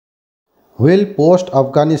Will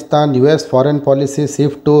post-Afghanistan US foreign policy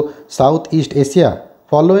shift to Southeast Asia?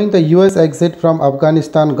 Following the US exit from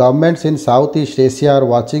Afghanistan, governments in Southeast Asia are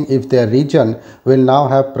watching if their region will now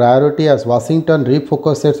have priority as Washington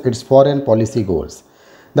refocuses its foreign policy goals.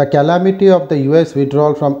 The calamity of the US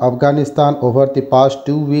withdrawal from Afghanistan over the past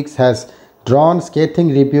 2 weeks has drawn scathing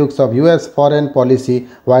rebukes of US foreign policy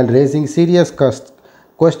while raising serious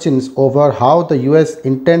questions over how the US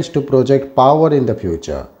intends to project power in the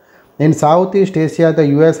future. In Southeast Asia, the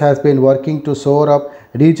US has been working to shore up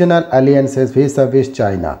regional alliances vis-a-vis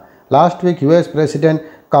China. Last week, US President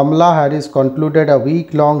Kamala Harris concluded a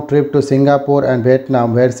week-long trip to Singapore and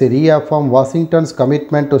Vietnam where she reaffirmed Washington's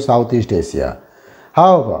commitment to Southeast Asia.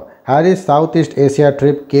 However, Harris' Southeast Asia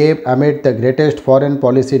trip came amid the greatest foreign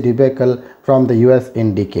policy debacle from the US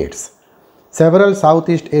in decades. Several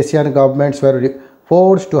Southeast Asian governments were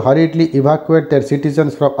forced to hurriedly evacuate their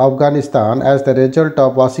citizens from Afghanistan as the result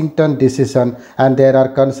of Washington's decision, and there are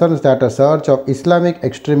concerns that a surge of Islamic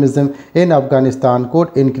extremism in Afghanistan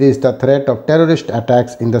could increase the threat of terrorist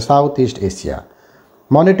attacks in the Southeast Asia.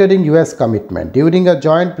 Monitoring US commitment. During a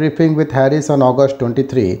joint briefing with Harris on August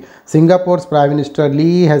 23, Singapore's Prime Minister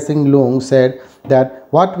Lee Hsien Loong said that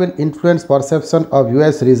what will influence perception of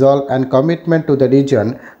US resolve and commitment to the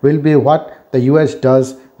region will be what the US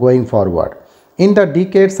does going forward. In the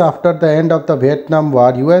decades after the end of the Vietnam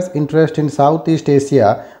War, US interest in Southeast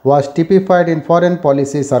Asia was typified in foreign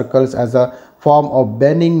policy circles as a form of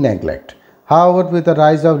benign neglect. However, with the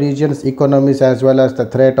rise of region's economies as well as the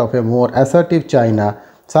threat of a more assertive China,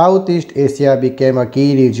 Southeast Asia became a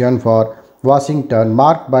key region for Washington,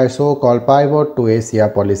 marked by so-called pivot to Asia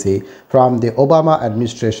policy from the Obama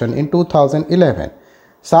administration in 2011.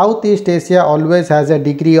 Southeast Asia always has a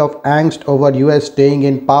degree of angst over US staying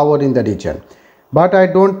in power in the region. But I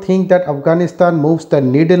don't think that Afghanistan moves the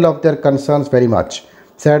needle of their concerns very much,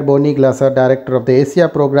 said Bonnie Glasser, director of the Asia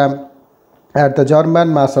program at the German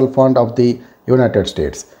Marshall Fund of the United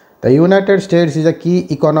States. The United States is a key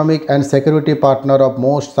economic and security partner of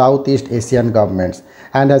most Southeast Asian governments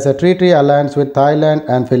and has a treaty alliance with Thailand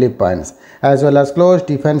and Philippines, as well as close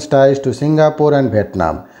defense ties to Singapore and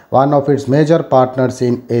Vietnam, one of its major partners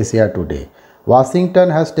in Asia today.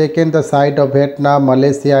 Washington has taken the side of Vietnam,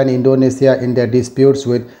 Malaysia and Indonesia in their disputes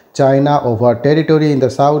with China over territory in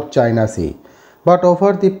the South China Sea. But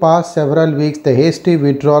over the past several weeks, the hasty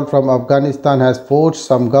withdrawal from Afghanistan has forced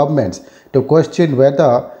some governments to question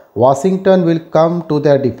whether Washington will come to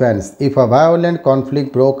their defense if a violent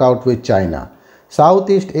conflict broke out with China.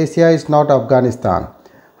 Southeast Asia is not Afghanistan.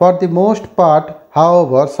 For the most part,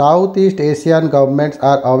 however, Southeast Asian governments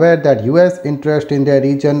are aware that US interests in their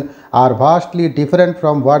region are vastly different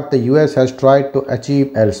from what the US has tried to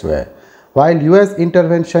achieve elsewhere. While US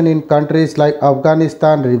intervention in countries like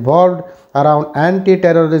Afghanistan revolved around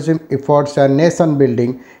anti-terrorism efforts and nation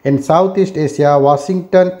building, in Southeast Asia,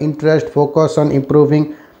 Washington's interest focused on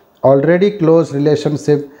improving already close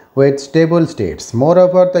relationships with stable states.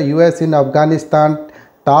 Moreover, the US in Afghanistan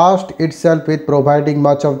tasked itself with providing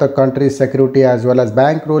much of the country's security as well as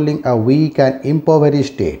bankrolling a weak and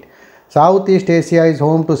impoverished state. Southeast Asia is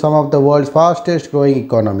home to some of the world's fastest growing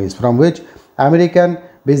economies from which American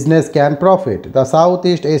business can profit. The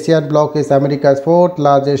Southeast Asian bloc is America's fourth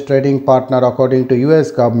largest trading partner according to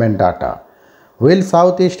US government data. Will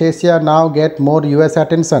Southeast Asia now get more US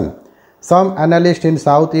attention? Some analysts in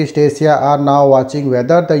Southeast Asia are now watching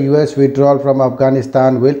whether the US withdrawal from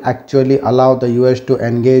Afghanistan will actually allow the US to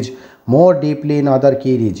engage more deeply in other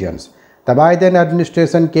key regions. The Biden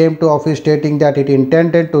administration came to office stating that it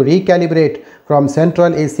intended to recalibrate from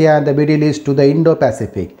Central Asia and the Middle East to the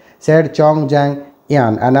Indo-Pacific, said Chong Jang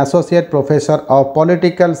Yan, an associate professor of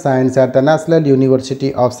political science at the National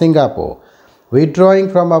University of Singapore.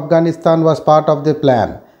 Withdrawing from Afghanistan was part of the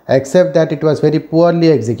plan, except that it was very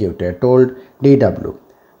poorly executed, told DW.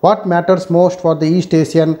 What matters most for the East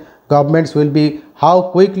Asian governments will be how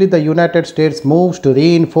quickly the United States moves to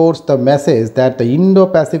reinforce the message that the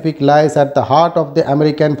Indo-Pacific lies at the heart of the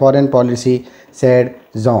American foreign policy, said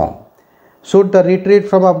Zhong. Should the retreat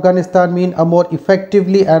from Afghanistan mean a more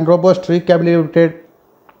effectively and robust recalibrated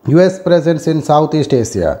US presence in Southeast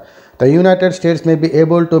Asia, the United States may be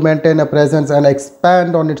able to maintain a presence and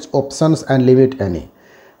expand on its options and limit any.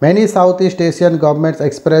 Many Southeast Asian governments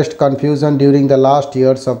expressed confusion during the last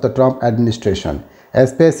years of the Trump administration,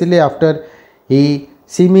 especially after he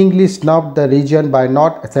seemingly snubbed the region by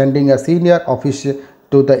not sending a senior official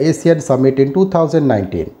to the ASEAN summit in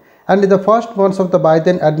 2019. And in the first months of the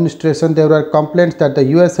Biden administration, there were complaints that the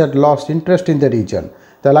US had lost interest in the region,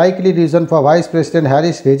 the likely reason for Vice President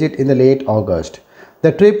Harris' visit in the late August.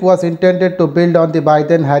 The trip was intended to build on the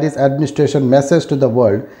Biden-Harris administration message to the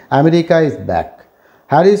world, America is back.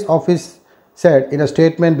 Harris' office said in a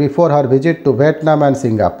statement before her visit to Vietnam and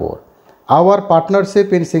Singapore. Our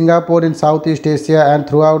partnership in Singapore, in Southeast Asia and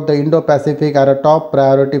throughout the Indo-Pacific are a top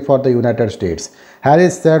priority for the United States,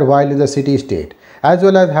 Harris said while in the city-state. As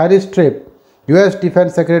well as Harris' trip, U.S.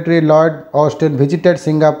 Defense Secretary Lloyd Austin visited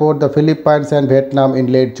Singapore, the Philippines and Vietnam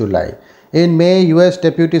in late July. In May, U.S.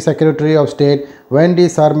 Deputy Secretary of State Wendy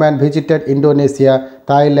Sherman visited Indonesia,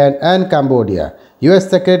 Thailand and Cambodia. U.S.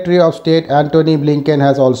 Secretary of State Antony Blinken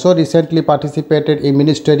has also recently participated in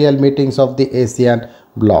ministerial meetings of the ASEAN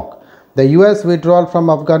bloc. The U.S. withdrawal from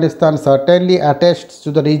Afghanistan certainly attests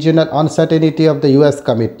to the regional uncertainty of the U.S.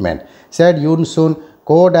 commitment, said Yoon Soon,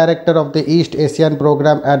 co-director of the East Asian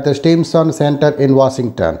program at the Stimson Center in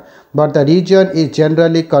Washington. But the region is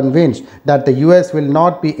generally convinced that the US will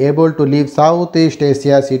not be able to leave Southeast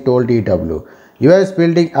Asia, she told DW. US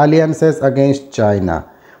building alliances against China.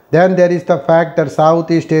 Then there is the fact that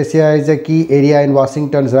Southeast Asia is a key area in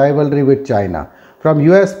Washington's rivalry with China. From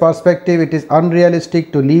US perspective, it is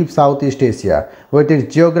unrealistic to leave Southeast Asia, with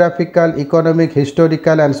its geographical, economic,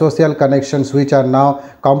 historical and social connections which are now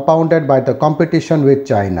compounded by the competition with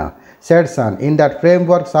China, said Sun. In that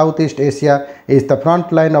framework, Southeast Asia is the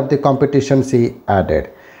front line of the competition, she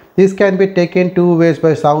added. This can be taken two ways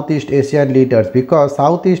by Southeast Asian leaders because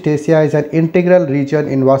Southeast Asia is an integral region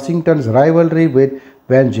in Washington's rivalry with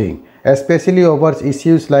Beijing, especially over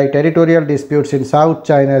issues like territorial disputes in South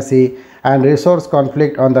China Sea and resource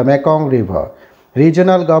conflict on the Mekong River.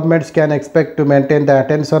 Regional governments can expect to maintain the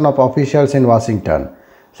attention of officials in Washington.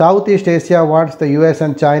 Southeast Asia wants the US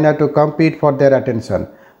and China to compete for their attention,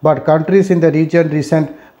 but countries in the region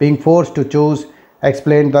resent being forced to choose,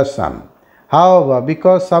 explained the Sun. However,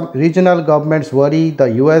 because some regional governments worry the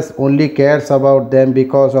US only cares about them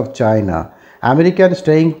because of China, American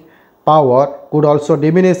staying power could also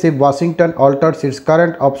diminish if Washington alters its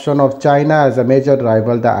current option of China as a major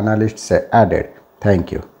rival, the analyst added.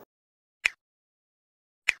 Thank you.